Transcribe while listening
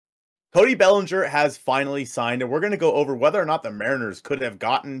Cody Bellinger has finally signed, and we're going to go over whether or not the Mariners could have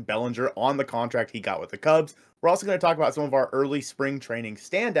gotten Bellinger on the contract he got with the Cubs. We're also going to talk about some of our early spring training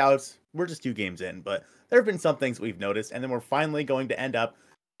standouts. We're just 2 games in, but there have been some things we've noticed, and then we're finally going to end up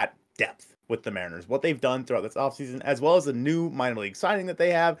at depth with the Mariners, what they've done throughout this offseason, as well as a new minor league signing that they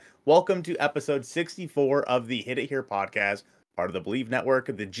have. Welcome to episode 64 of the Hit It Here podcast, part of the Bleav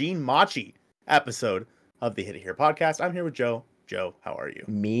Network, the Gene Machi episode of the Hit It Here podcast. I'm here with Joe. Joe, how are you?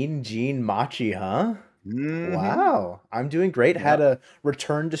 Mean Gene Machi, huh? Mm-hmm. Wow. I'm doing great. Yep. Had a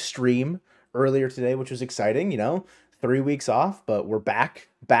return to stream earlier today, which was exciting, 3 weeks off, but we're back.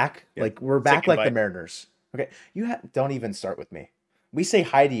 Yep. Like we're back like the Mariners. Okay, don't even start with me. We say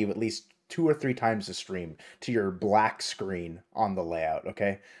hi to you at least 2 or 3 times a stream to your black screen on the layout,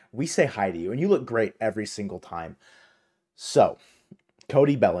 okay? We say hi to you, and you look great every single time. So,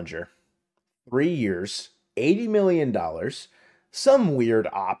 Cody Bellinger, 3 years, $80 million, some weird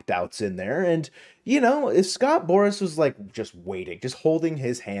opt-outs in there, and if Scott Boras was like just waiting, just holding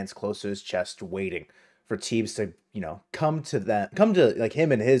his hands close to his chest, waiting for teams to, come to like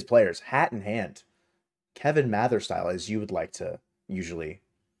him and his players, hat in hand, Kevin Mather style, as you would like to usually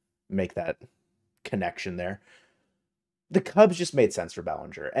make that connection there. The Cubs just made sense for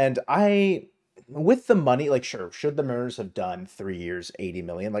Bellinger, and with the money, like, sure, should the Mariners have done 3 years, 80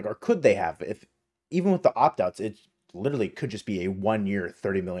 million, or could they have? If even with the opt-outs, it literally could just be a 1 year,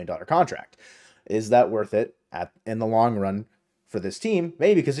 $30 million contract. Is that worth it in the long run for this team?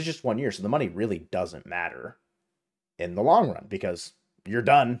 Maybe, because it's just 1 year, so the money really doesn't matter in the long run because you're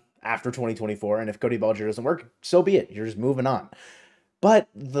done after 2024, and if Cody Bellinger doesn't work, so be it. You're just moving on. But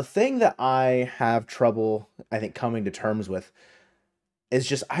the thing that I have trouble, I think, coming to terms with is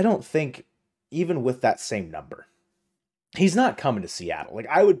just, I don't think, even with that same number, he's not coming to Seattle. Like,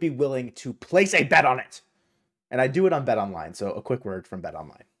 I would be willing to place a bet on it. And I do it on Bet Online, so a quick word from Bet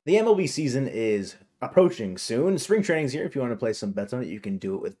Online. The MLB season is approaching soon. Spring training's here. If you want to place some bets on it, you can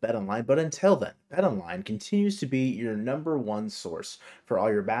do it with Bet Online. But until then, Bet Online continues to be your #1 source for all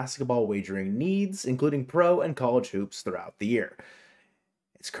your basketball wagering needs, including pro and college hoops throughout the year.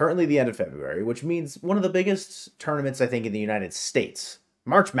 It's currently the end of February, which means one of the biggest tournaments, I think, in the United States.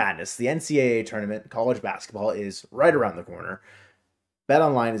 March Madness, the NCAA tournament, college basketball, is right around the corner.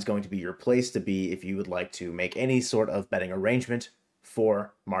 BetOnline is going to be your place to be if you would like to make any sort of betting arrangement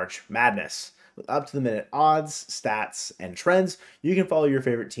for March Madness. With up-to-the-minute odds, stats, and trends, you can follow your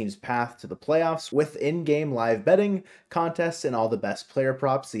favorite team's path to the playoffs with in-game live betting, contests, and all the best player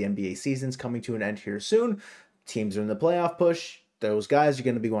props. The NBA season's coming to an end here soon. Teams are in the playoff push. Those guys are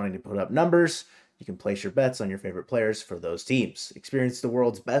going to be wanting to put up numbers. You can place your bets on your favorite players for those teams. Experience the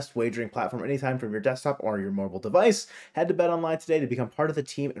world's best wagering platform anytime from your desktop or your mobile device. Head to BetOnline today to become part of the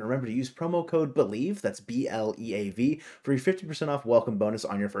team, and remember to use promo code Bleav, that's BLEAV, for your 50% off welcome bonus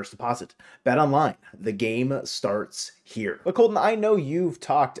on your first deposit. BetOnline, the game starts here. But Colton, I know you've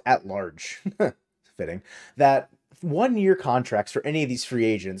talked at large, fitting, that 1 year contracts for any of these free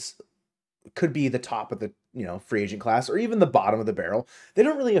agents could be the top of the free agent class or even the bottom of the barrel. They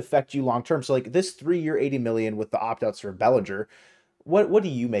don't really affect you long term. So like this 3 year, 80 million with the opt-outs for Bellinger, what do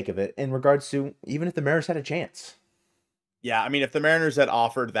you make of it in regards to even if the Mariners had a chance? Yeah, I mean, if the Mariners had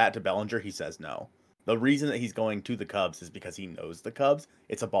offered that to Bellinger, he says no. The reason that he's going to the Cubs is because he knows the Cubs.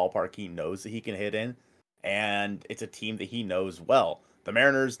 It's a ballpark he knows that he can hit in, and it's a team that he knows well. The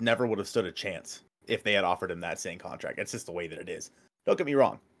Mariners never would have stood a chance if they had offered him that same contract. It's just the way that it is. Don't get me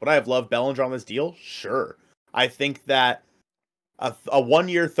wrong. Would I have loved Bellinger on this deal? Sure. I think that a 1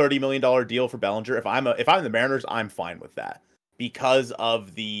 year, $30 million deal for Bellinger, if I'm the Mariners, I'm fine with that because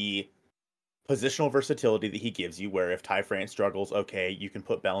of the positional versatility that he gives you, where if Ty France struggles, okay, you can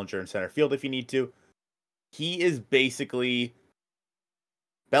put Bellinger in center field if you need to.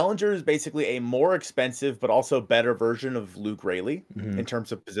 Bellinger is basically a more expensive but also better version of Luke Raley in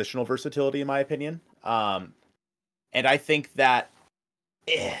terms of positional versatility, in my opinion. And I think that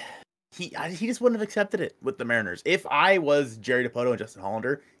he just wouldn't have accepted it with the Mariners. If I was Jerry Dipoto and Justin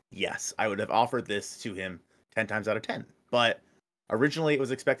Hollander, yes, I would have offered this to him 10 times out of 10. But originally it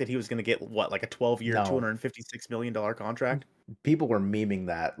was expected he was going to get, like a 12-year, $256 million contract? People were memeing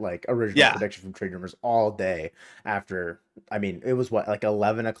that, original prediction from Trade Rumors all day after, it was like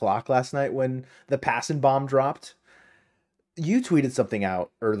 11 o'clock last night when the passing bomb dropped. You tweeted something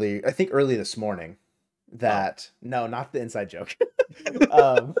out early this morning that, no, not the inside joke,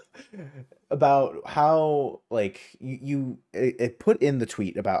 about how, it put in the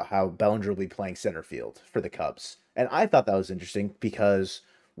tweet about how Bellinger will be playing center field for the Cubs. And I thought that was interesting because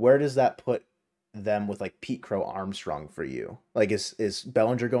where does that put them with Pete Crow Armstrong for you? Is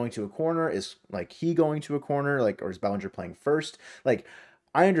Bellinger going to a corner? Is he going to a corner? Or is Bellinger playing first?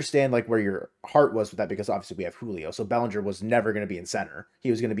 I understand like where your heart was with that because obviously we have Julio. So Bellinger was never going to be in center. He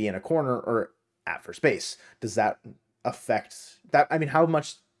was going to be in a corner or at first base. Does that affect that? I mean, how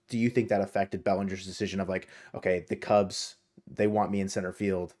much do you think that affected Bellinger's decision of like, okay, the Cubs, they want me in center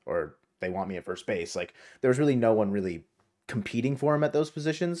field or they want me at first base? Like there was really no one really competing for him at those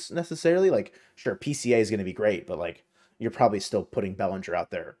positions necessarily. Like sure, PCA is going to be great, but like you're probably still putting Bellinger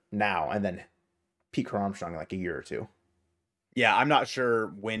out there now and then Pete Armstrong in like a year or two. Yeah, I'm not sure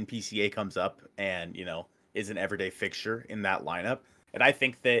when PCA comes up and, is an everyday fixture in that lineup. And I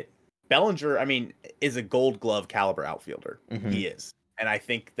think that Bellinger, I mean, is a gold glove caliber outfielder. Mm-hmm. He is. And I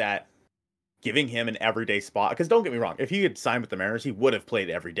think that giving him an everyday spot, because don't get me wrong, if he had signed with the Mariners, he would have played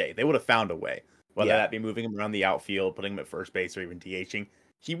every day. They would have found a way, whether Yeah. that be moving him around the outfield, putting him at first base, or even DHing.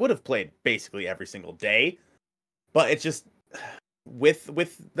 He would have played basically every single day. But it's just with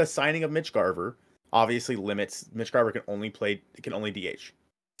the signing of Mitch Garver, obviously limits. Mitch Garver can only DH.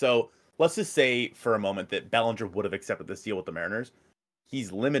 So let's just say for a moment that Bellinger would have accepted this deal with the Mariners.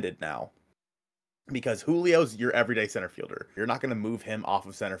 He's limited now because Julio's your everyday center fielder. You're not going to move him off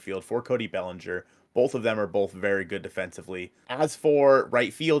of center field for Cody Bellinger. Both of them are both very good defensively. As for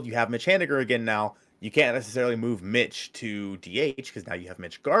right field, you have Mitch Haniger again now. You can't necessarily move Mitch to DH because now you have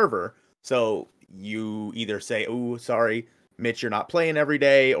Mitch Garver. So you either say, oh, sorry, Mitch, you're not playing every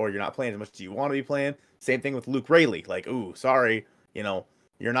day, or you're not playing as much as you want to be playing. Same thing with Luke Raley. Like, ooh, sorry,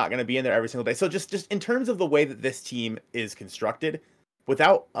 you're not going to be in there every single day. So just in terms of the way that this team is constructed,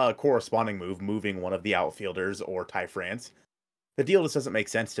 without a corresponding move, moving one of the outfielders or Ty France, the deal just doesn't make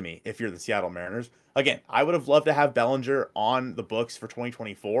sense to me if you're the Seattle Mariners. Again, I would have loved to have Bellinger on the books for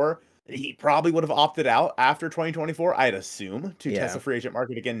 2024. He probably would have opted out after 2024, I'd assume, to test the free agent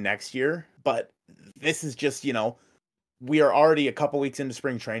market again next year. But this is just, we are already a couple weeks into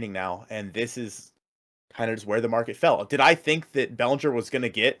spring training now, and this is kind of just where the market fell. Did I think that Bellinger was going to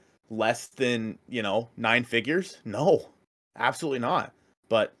get less than, 9 figures? No, absolutely not.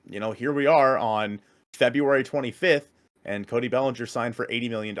 But, here we are on February 25th, and Cody Bellinger signed for $80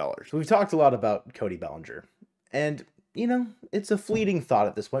 million. So we've talked a lot about Cody Bellinger. And, it's a fleeting thought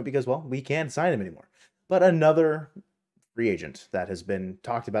at this point because, well, we can't sign him anymore. But another free agent that has been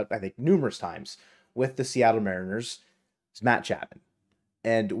talked about, I think, numerous times with the Seattle Mariners is Matt Chapman.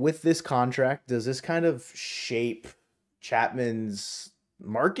 And with this contract, does this kind of shape Chapman's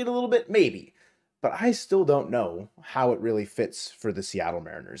market a little bit? Maybe. But I still don't know how it really fits for the Seattle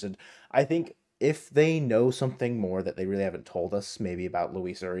Mariners. And I think if they know something more that they really haven't told us, maybe about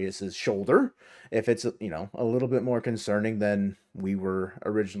Luis Urias's shoulder, if it's, a little bit more concerning than we were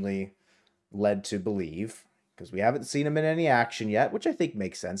originally led to believe, because we haven't seen him in any action yet, which I think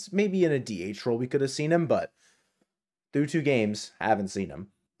makes sense. Maybe in a DH role we could have seen him, but through 2 games, haven't seen him.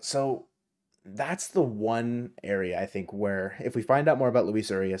 So that's the one area I think where if we find out more about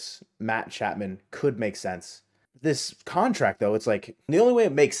Luis Urias, Matt Chapman could make sense. This contract, though, it's like the only way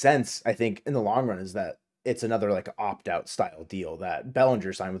it makes sense, I think, in the long run is that it's another like opt-out style deal that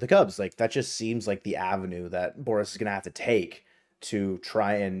Bellinger signed with the Cubs. Like that just seems like the avenue that Boras is going to have to take to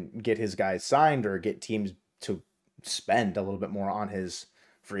try and get his guys signed or get teams to spend a little bit more on his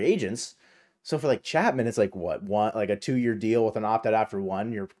free agents. So for like Chapman, it's like what, one like a 2-year deal with an opt-out after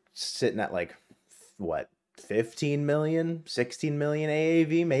 1, you're sitting at like what, 15 million, 16 million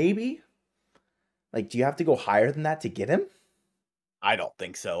AAV maybe? Like, do you have to go higher than that to get him? I don't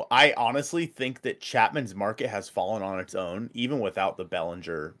think so. I honestly think that Chapman's market has fallen on its own, even without the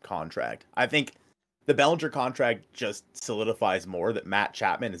Bellinger contract. I think the Bellinger contract just solidifies more that Matt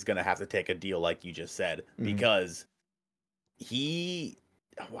Chapman is going to have to take a deal like you just said, because I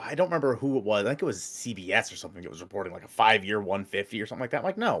don't remember who it was. I think it was CBS or something that was reporting like a 5-year 150 or something like that. I'm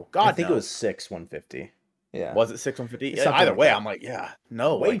like, no, God, I think no. it was 6 150. Yeah. Was it 6 150? Something Either like way, that. I'm like, yeah,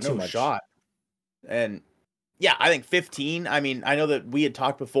 no, Way like too no much. shot. And yeah, I think 15. I mean, I know that we had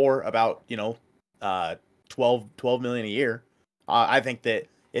talked before about, 12 million a year. I think that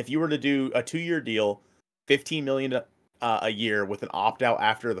if you were to do a 2-year deal, 15 million a year with an opt out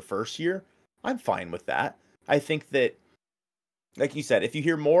after the first year, I'm fine with that. I think that, like you said, if you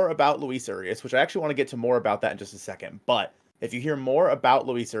hear more about Luis Urias, which I actually want to get to more about that in just a second, but if you hear more about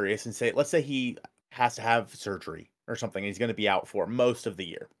Luis Urias and let's say he has to have surgery or something, and he's going to be out for most of the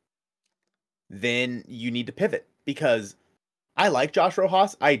year, then you need to pivot, because I like Josh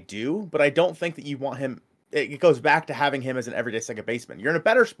Rojas, I do, but I don't think that you want him. It goes back to having him as an everyday second baseman. You're in a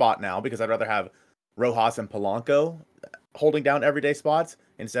better spot now because I'd rather have Rojas and Polanco holding down everyday spots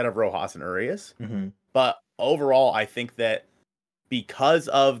instead of Rojas and Urias. But overall, I think that because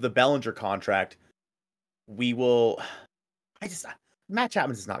of the Bellinger contract, Matt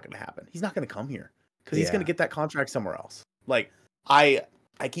Chapman's is not going to happen. He's not going to come here because he's going to get that contract somewhere else. Like,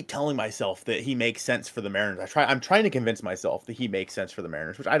 I keep telling myself that he makes sense for the Mariners. I'm trying to convince myself that he makes sense for the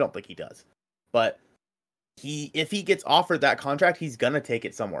Mariners, which I don't think he does. But if he gets offered that contract, he's gonna take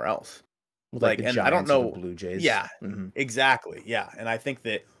it somewhere else. Like the And I don't Giants or the know. Blue Jays. Yeah, exactly. Yeah, and I think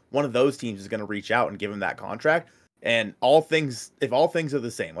that one of those teams is gonna reach out and give him that contract. And if all things are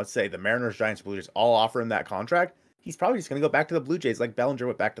the same, let's say the Mariners, Giants, Blue Jays all offer him that contract, he's probably just gonna go back to the Blue Jays like Bellinger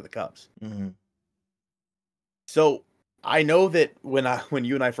went back to the Cubs. So I know that when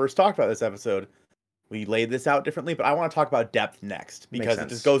you and I first talked about this episode, we laid this out differently, but I want to talk about depth next because it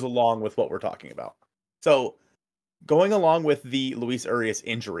just goes along with what we're talking about. So going along with the Luis Urias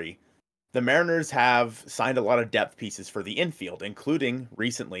injury, the Mariners have signed a lot of depth pieces for the infield, including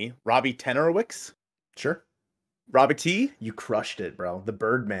recently Robbie Tenorowicz. Sure. Robbie T. You crushed it, bro. The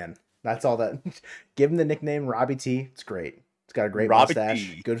Birdman. That's all that. Give him the nickname Robbie T. It's great. It's got a great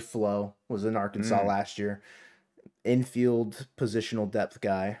mustache, good flow. Was in Arkansas last year. Infield positional depth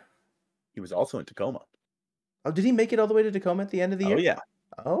guy. He was also in Tacoma. Oh, did he make it all the way to Tacoma at the end of the year? Oh yeah.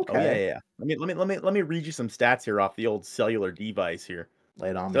 Okay. Yeah. Let me read you some stats here off the old cellular device here.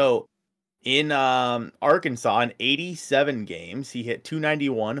 Lay it on me. So in Arkansas, in 87 games, he hit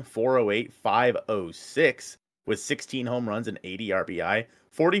 291, 408, 506 with 16 home runs and 80 RBI,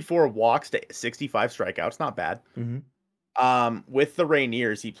 44 walks to 65 strikeouts. Not bad. With the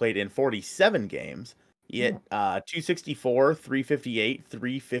Rainiers, he played in 47 games. He hit 264, 358,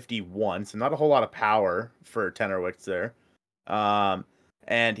 351. So not a whole lot of power for Tenorowicz there.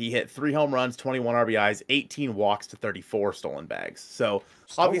 And he hit 3 home runs, 21 RBIs, 18 walks to 34 stolen bags. So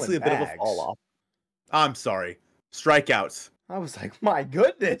obviously a bit of a fall off. I'm sorry. Strikeouts. I was like, my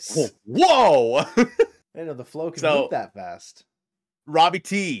goodness. Whoa! I didn't know the flow could move that fast. Robbie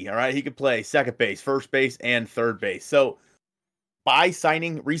T, all right, he could play second base, first base, and third base. So by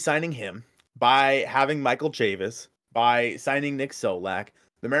re-signing him, by having Michael Chavis, by signing Nick Solak,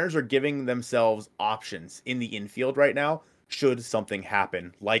 the Mariners are giving themselves options in the infield right now should something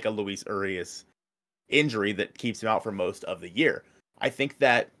happen, like a Luis Urias injury that keeps him out for most of the year. I think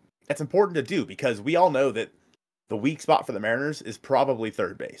that that's important to do because we all know that the weak spot for the Mariners is probably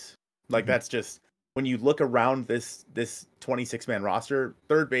third base. Like that's just, when you look around this 26-man roster,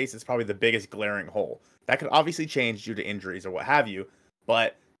 third base is probably the biggest glaring hole. That could obviously change due to injuries or what have you,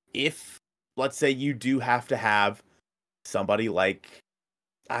 but if, let's say, you do have to have somebody like,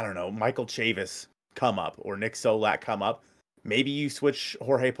 I don't know, Michael Chavis come up or Nick Solak come up, maybe you switch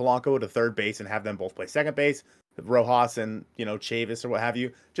Jorge Polanco to third base and have them both play second base, Rojas and, Chavis or what have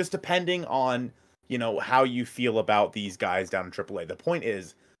you, just depending on, how you feel about these guys down in AAA. The point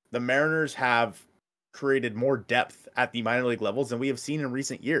is, the Mariners have created more depth at the minor league levels than we have seen in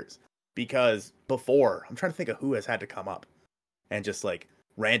recent years. Because before, I'm trying to think of who has had to come up and just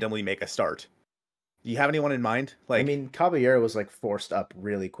randomly make a start. Do you have anyone in mind? Caballero was forced up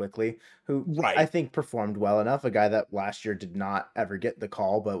really quickly, who I think performed well enough. A guy that last year did not ever get the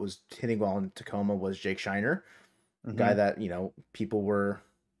call, but was hitting well in Tacoma was Jake Shiner. A guy that, people were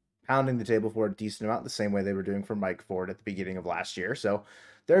pounding the table for a decent amount, the same way they were doing for Mike Ford at the beginning of last year. So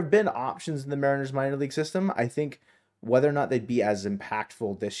there have been options in the Mariners minor league system. I think whether or not they'd be as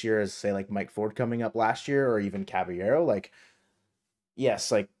impactful this year as, say, Mike Ford coming up last year or even Caballero,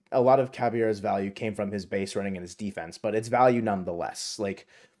 yes, a lot of Caballero's value came from his base running and his defense, but it's value nonetheless.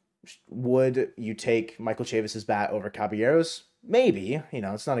 Would you take Michael Chavis's bat over Caballero's? Maybe,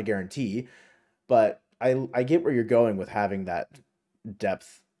 it's not a guarantee, but I get where you're going with having that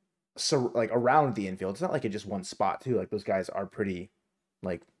depth around the infield. It's not like it's just one spot too. Those guys are pretty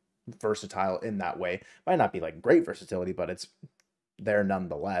versatile in that way. Might not be great versatility, but it's there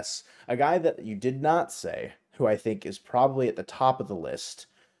nonetheless. A guy that you did not say, who I think is probably at the top of the list,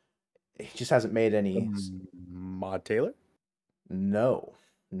 he just hasn't made any. Mod Taylor? No,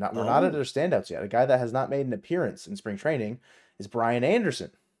 we're not at our standouts yet. A guy that has not made an appearance in spring training is Brian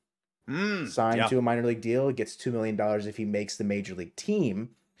Anderson. Signed to a minor league deal, gets $2 million if he makes the major league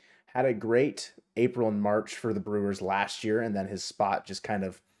team. Had a great April and March for the Brewers last year, and then his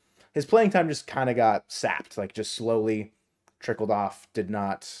playing time just kind of got sapped, just slowly trickled off, did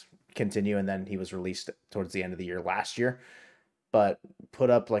not continue, and then he was released towards the end of the year last year. But put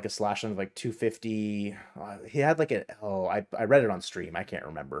up a slash line of 250. He had I read it on stream. I can't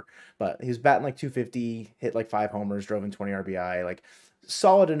remember, but he was batting 250, hit 5 homers, drove in 20 RBI,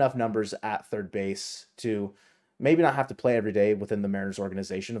 solid enough numbers at third base to maybe not have to play every day within the Mariners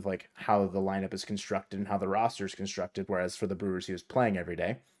organization of how the lineup is constructed and how the roster is constructed. Whereas for the Brewers, he was playing every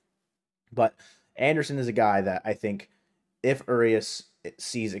day. But Anderson is a guy that I think if Urias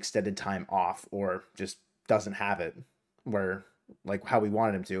sees extended time off or just doesn't have it where how we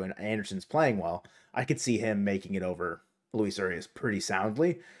wanted him to, and Anderson's playing well, I could see him making it over Luis Urias pretty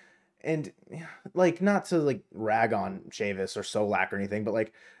soundly. And like, not to like rag on Chavis or Solak or anything, but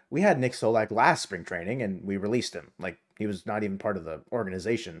like we had Nick Solak last spring training and we released him. Like he was not even part of the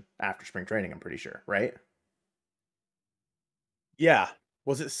organization after spring training, I'm pretty sure, right? Yeah.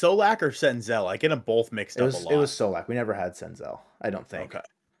 Was it Solak or Senzel? I get them both mixed up a It was lot. Solak. We never had Senzel, I don't think. Okay.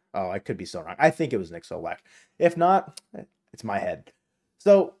 Oh, I could be so wrong. I think it was Nick Solak. If not, it's my head.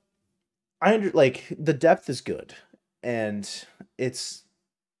 So like the depth is good, and it's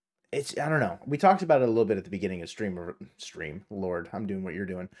I don't know. We talked about it a little bit at the beginning of stream. Lord, I'm doing what you're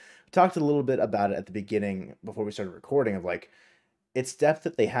doing. We talked a little bit about it at the beginning before we started recording of like it's depth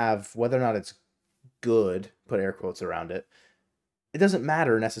that they have, whether or not it's good, put air quotes around it. It doesn't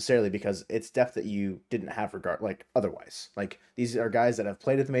matter necessarily because it's depth that you didn't have like otherwise. Like these are guys that have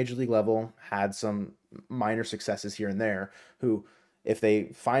played at the major league level, had some minor successes here and there, who if they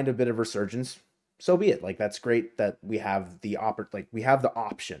find a bit of resurgence, so be it. Like that's great that we have we have the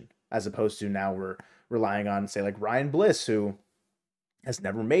option as opposed to now we're relying on say like Ryan Bliss who has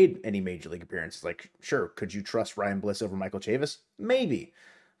never made any major league appearances. Like sure, could you trust Ryan Bliss over Michael Chavis? Maybe.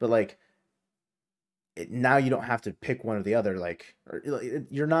 But like now you don't have to pick one or the other. Like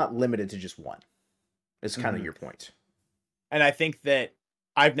you're not limited to just one. It's kind of your point. And I think that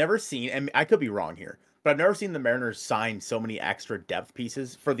I've never seen, and I could be wrong here, but I've never seen the Mariners sign so many extra depth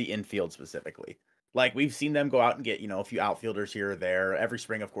pieces for the infield specifically. Like we've seen them go out and get, a few outfielders here or there. Every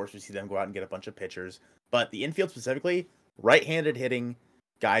spring, of course, we see them go out and get a bunch of pitchers. But the infield specifically, right-handed hitting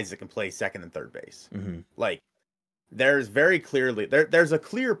guys that can play second and third base. Like there's very clearly there's a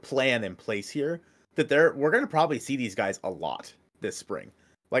clear plan in place here that we're going to probably see these guys a lot this spring.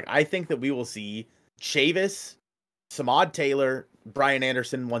 Like I think that we will see Chavis, Samad Taylor, Brian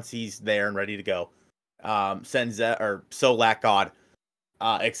Anderson once he's there and ready to go, Senza or Solak God,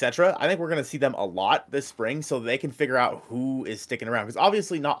 etc. I think we're going to see them a lot this spring so they can figure out who is sticking around because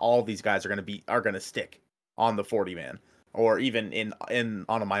obviously not all of these guys are going to stick on the 40 man or even in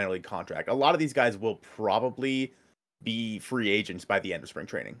on a minor league contract. A lot of these guys will probably be free agents by the end of spring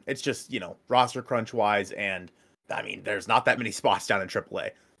training. It's just, roster crunch wise. And I mean, there's not that many spots down in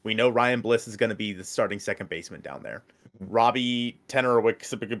AAA. We know Ryan Bliss is going to be the starting second baseman down there. Robbie Tenorwick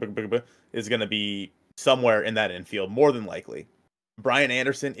is going to be somewhere in that infield, more than likely. Brian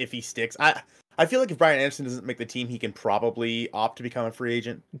Anderson, if he sticks, I feel like if Brian Anderson doesn't make the team, he can probably opt to become a free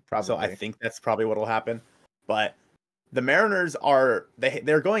agent. Probably. So I think that's probably what will happen. But the Mariners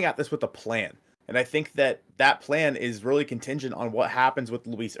they're going at this with a plan. And I think that plan is really contingent on what happens with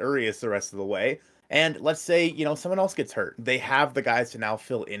Luis Urias the rest of the way. And let's say, someone else gets hurt. They have the guys to now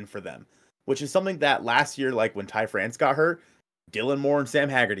fill in for them, which is something that last year, like when Ty France got hurt, Dylan Moore and Sam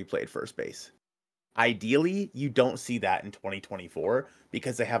Haggerty played first base. Ideally, you don't see that in 2024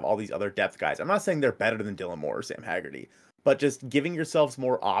 because they have all these other depth guys. I'm not saying they're better than Dylan Moore or Sam Haggerty, but just giving yourselves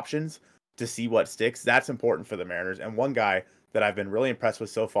more options to see what sticks, that's important for the Mariners. And one guy that I've been really impressed with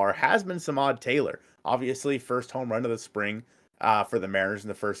so far has been Samad Taylor. Obviously, first home run of the spring for the Mariners in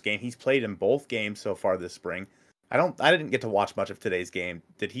the first game. He's played in both games so far this spring. I didn't get to watch much of today's game.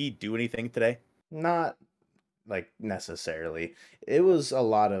 Did he do anything today? Not like necessarily. There's a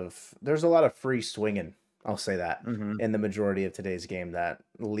lot of free swinging. I'll say that in the majority of today's game that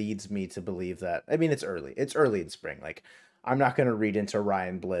leads me to believe that. I mean, it's early. It's early in spring. Like I'm not going to read into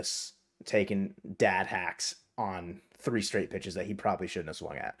Ryan Bliss taking dad hacks on 3 straight pitches that he probably shouldn't have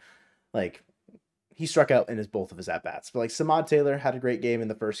swung at. Like he struck out in both of his at bats. But like Samad Taylor had a great game in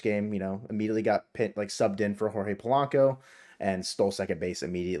the first game. Immediately got subbed in for Jorge Polanco and stole second base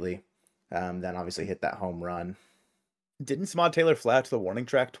immediately. Then obviously hit that home run. Didn't Samad Taylor fly out to the warning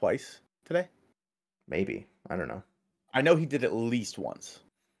track twice today? Maybe. I don't know. I know he did at least once.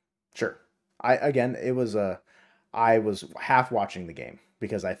 Sure. I was half watching the game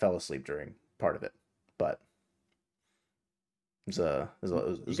because I fell asleep during part of it. But you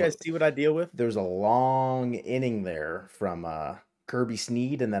guys see what I deal with? There's a long inning there from Kirby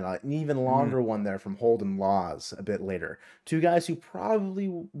Sneed, and then an even longer one there from Holden Laws a bit later. 2 guys who probably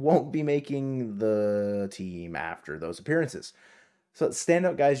won't be making the team after those appearances. So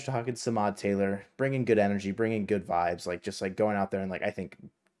standout guys, you're talking Samad Taylor, bringing good energy, bringing good vibes, just going out there and I think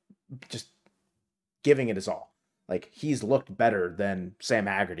just giving it his all. Like he's looked better than Sam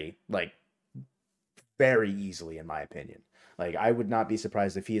Haggerty, very easily in my opinion. Like I would not be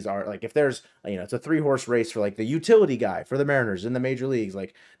surprised if if there's it's a 3-horse race for the utility guy for the Mariners in the major leagues.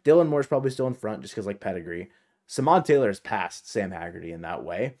 Like Dylan Moore's probably still in front just because pedigree. Samad Taylor has passed Sam Haggerty in that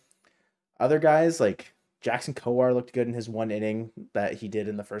way. Other guys like Jackson Kowar looked good in his 1 inning that he did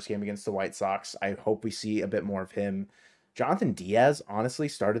in the first game against the White Sox. I hope we see a bit more of him Jonathan Diaz honestly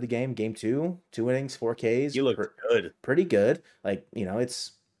started the game 2, 2 innings, 4 Ks, He looked good. pretty good. Like,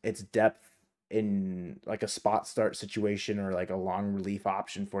 it's depth in like a spot start situation or like a long relief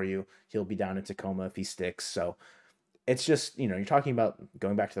option for you. He'll be down in Tacoma if he sticks. So it's just, you're talking about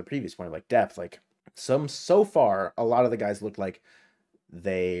going back to the previous point, like depth, like so far, a lot of the guys look like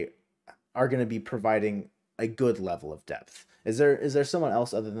they are going to be providing a good level of depth. Is there someone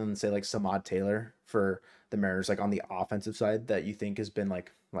else other than say like Samad Taylor for the Mariners, like on the offensive side, that you think has been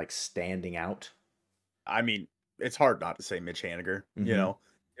like standing out? I mean, it's hard not to say Mitch Haniger. Mm-hmm.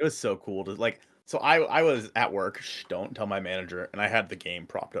 It was so cool to like. So I was at work. Shh, don't tell my manager. And I had the game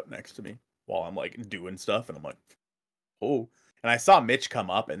propped up next to me while I'm like doing stuff, and I'm like, oh. And I saw Mitch come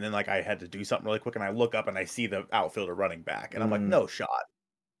up, and then like I had to do something really quick, and I look up and I see the outfielder running back, and I'm like, Mm, no shot,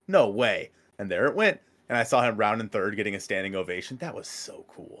 no way. And there it went, and I saw him rounding third, getting a standing ovation. That was so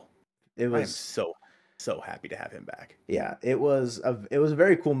cool. it I am was so happy to have him back. Yeah, it was a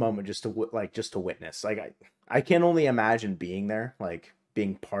very cool moment just to just to witness. Like I can only imagine being there, like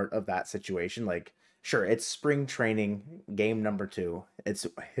being part of that situation. Like sure, it's spring training game number 2. It's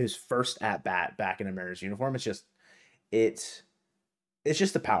his first at bat back in a Mariners uniform. It's it's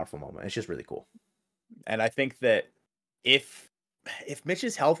just a powerful moment. It's just really cool. And I think that if Mitch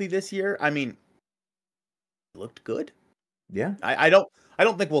is healthy this year, I mean, he looked good. Yeah. I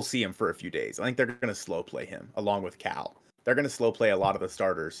don't think we'll see him for a few days. I think they're going to slow play him along with Cal. They're going to slow play a lot of the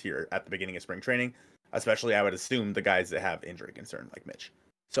starters here at the beginning of spring training, especially I would assume the guys that have injury concern like Mitch.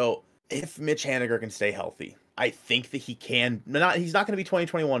 So if Mitch Haniger can stay healthy, I think that he can. He's not going to be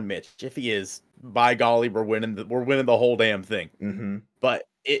 2021 Mitch. If he is, by golly, we're winning the whole damn thing. Mm-hmm. But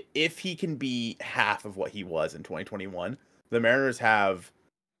if he can be half of what he was in 2021, the Mariners have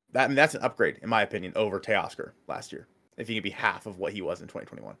that. I mean, that's an upgrade in my opinion over Teoscar last year. If he can be half of what he was in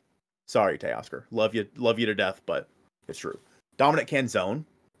 2021. Sorry, Teoscar. Love you to death, but it's true. Dominic Canzone.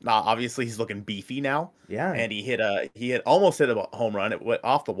 Obviously he's looking beefy now. Yeah. And he almost hit a home run. It went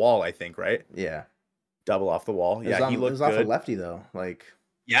off the wall, I think, right? Yeah. Double off the wall. Yeah, he It looked was off a good. lefty though. Like,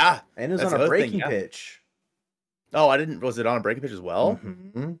 Yeah. and it was That's on the a other thing, breaking yeah. pitch. Oh, I didn't. Was it on a breaking pitch as well?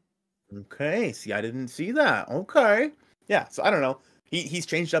 Mm-hmm. Okay. See, I didn't see that. Okay. Yeah. So I don't know. He's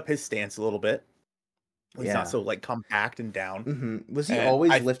changed up his stance a little bit. He's Yeah. not so like compact and down. Mm-hmm. Was he And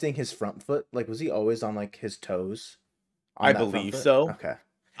always lifting his front foot? Like, was he always on like his toes I on that front believe foot? so. Okay.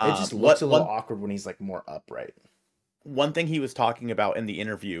 It just looks What a little awkward when he's like more upright. one thing he was talking about in the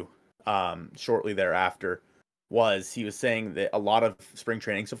interview, shortly thereafter, was he was saying that a lot of spring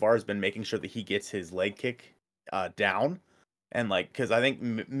training so far has been making sure that he gets his leg kick, down, and like because I think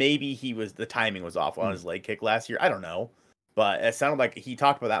maybe the timing was off on his leg kick last year. I don't know, but it sounded like he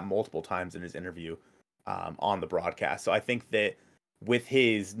talked about that multiple times in his interview, on the broadcast. So I think that with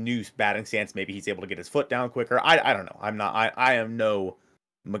his new batting stance, maybe he's able to get his foot down quicker. I don't know. I am no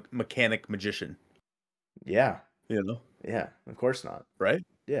mechanic magician. Yeah. You know, Yeah. Of course not. right?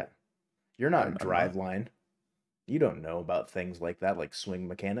 Yeah. You're not I'm not. Driveline. You don't know about things like that, like swing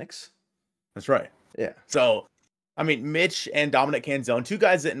mechanics. That's right. Yeah. So, I mean, Mitch and Dominic Canzone, two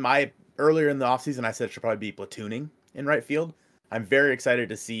guys that earlier in the offseason, I said should probably be platooning in right field. I'm very excited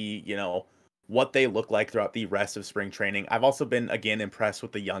to see, what they look like throughout the rest of spring training. I've also been, again, impressed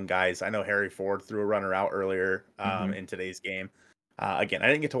with the young guys. I know Harry Ford threw a runner out earlier, in today's game. Again, I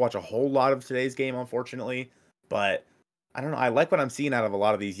didn't get to watch a whole lot of today's game, unfortunately, but I don't know. I like what I'm seeing out of a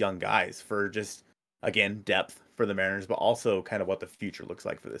lot of these young guys for just, again, depth for the Mariners, but also kind of what the future looks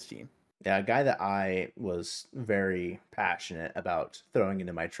like for this team. Yeah, a guy that I was very passionate about throwing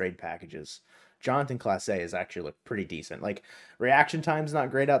into my trade packages. Jonathan Clase has actually looked pretty decent. Like, reaction time's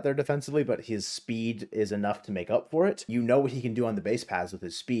not great out there defensively, but his speed is enough to make up for it. You know what he can do on the base paths with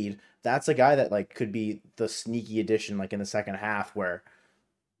his speed. That's a guy that like could be the sneaky addition like in the second half where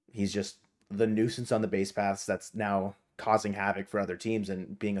he's just the nuisance on the base paths that's now causing havoc for other teams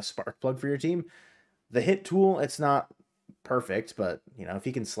and being a spark plug for your team. The hit tool, it's not perfect, but if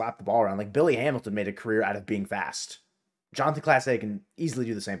he can slap the ball around, like Billy Hamilton made a career out of being fast. Jonathan Clase can easily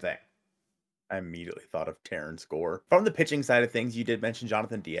do the same thing. I immediately thought of Terrence Gore. From the pitching side of things, you did mention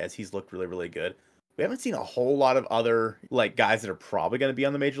Jonathan Diaz. He's looked really, really good. We haven't seen a whole lot of other like guys that are probably going to be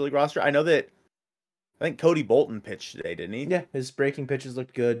on the major league roster. I think Cody Bolton pitched today, didn't he? Yeah, his breaking pitches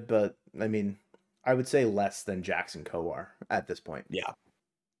looked good, but I mean, I would say less than Jackson Kowar at this point. Yeah.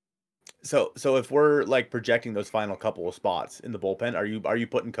 So if we're like projecting those final couple of spots in the bullpen, are you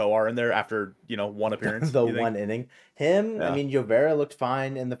putting Kowar in there after one appearance? The one inning. Him, Yeah. I mean, Jovera looked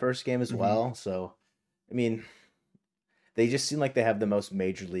fine in the first game as Mhm. well. So, I mean, they just seem like they have the most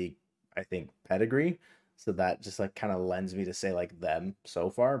major league, I think, pedigree. So that just like kind of lends me to say like them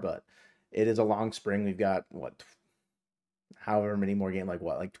so far. But it is a long spring. We've got however many more games,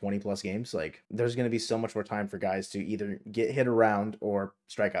 like 20 plus games, like there's going to be so much more time for guys to either get hit around or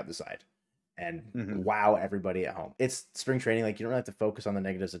strike out the side and wow everybody at home. It's spring training. Like, you don't have to focus on the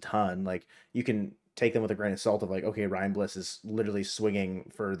negatives a ton. Like, you can take them with a grain of salt of like, okay, Ryan Bliss is literally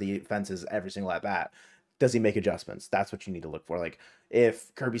swinging for the fences every single at bat. Does he make adjustments? That's what you need to look for. Like,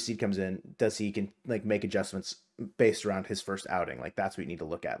 if Kirby Seed comes in, does he can like make adjustments based around his first outing? Like, that's what you need to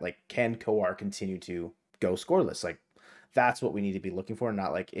look at. Like, can Coar continue to go scoreless? Like, that's what we need to be looking for,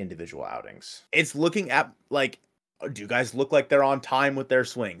 not like individual outings. It's looking at like, do guys look like they're on time with their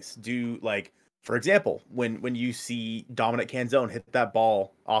swings? Do, like, for example, when you see Dominic Canzone hit that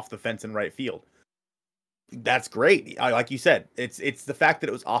ball off the fence in right field, that's great. Like you said, it's the fact that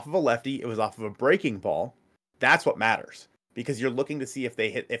it was off of a lefty, it was off of a breaking ball. That's what matters, because you're looking to see if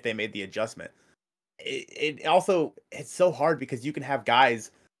they made the adjustment. It also, it's so hard because you can have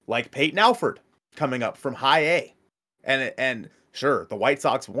guys like Peyton Alford coming up from high A, and sure, the White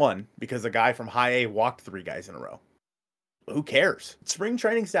Sox won because a guy from high A walked 3 guys in a row. Who cares? Spring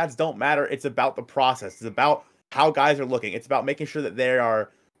training stats don't matter. It's about the process. It's about how guys are looking. It's about making sure that they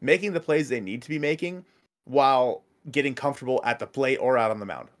are making the plays they need to be making while getting comfortable at the plate or out on the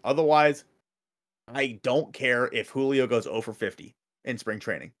mound. Otherwise, I don't care if Julio goes 0 for 50 in spring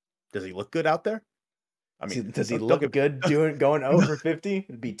training. Does he look good out there? I mean, does he look good going 0 for 50?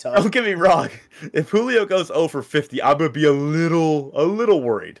 It'd be tough. Don't get me wrong. If Julio goes 0 for 50, I'm gonna be a little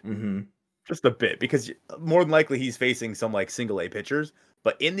worried. Just a bit, because more than likely he's facing some like single A pitchers.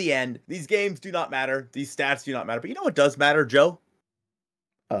 But in the end, these games do not matter. These stats do not matter. But you know what does matter, Joe?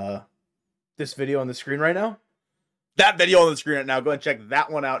 This video on the screen right now? That video on the screen right now. Go and check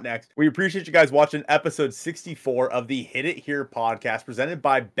that one out next. We appreciate you guys watching episode 64 of the Hit It Here podcast presented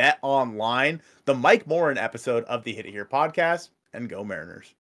by Bet Online, the Mike Morin episode of the Hit It Here podcast. And go Mariners.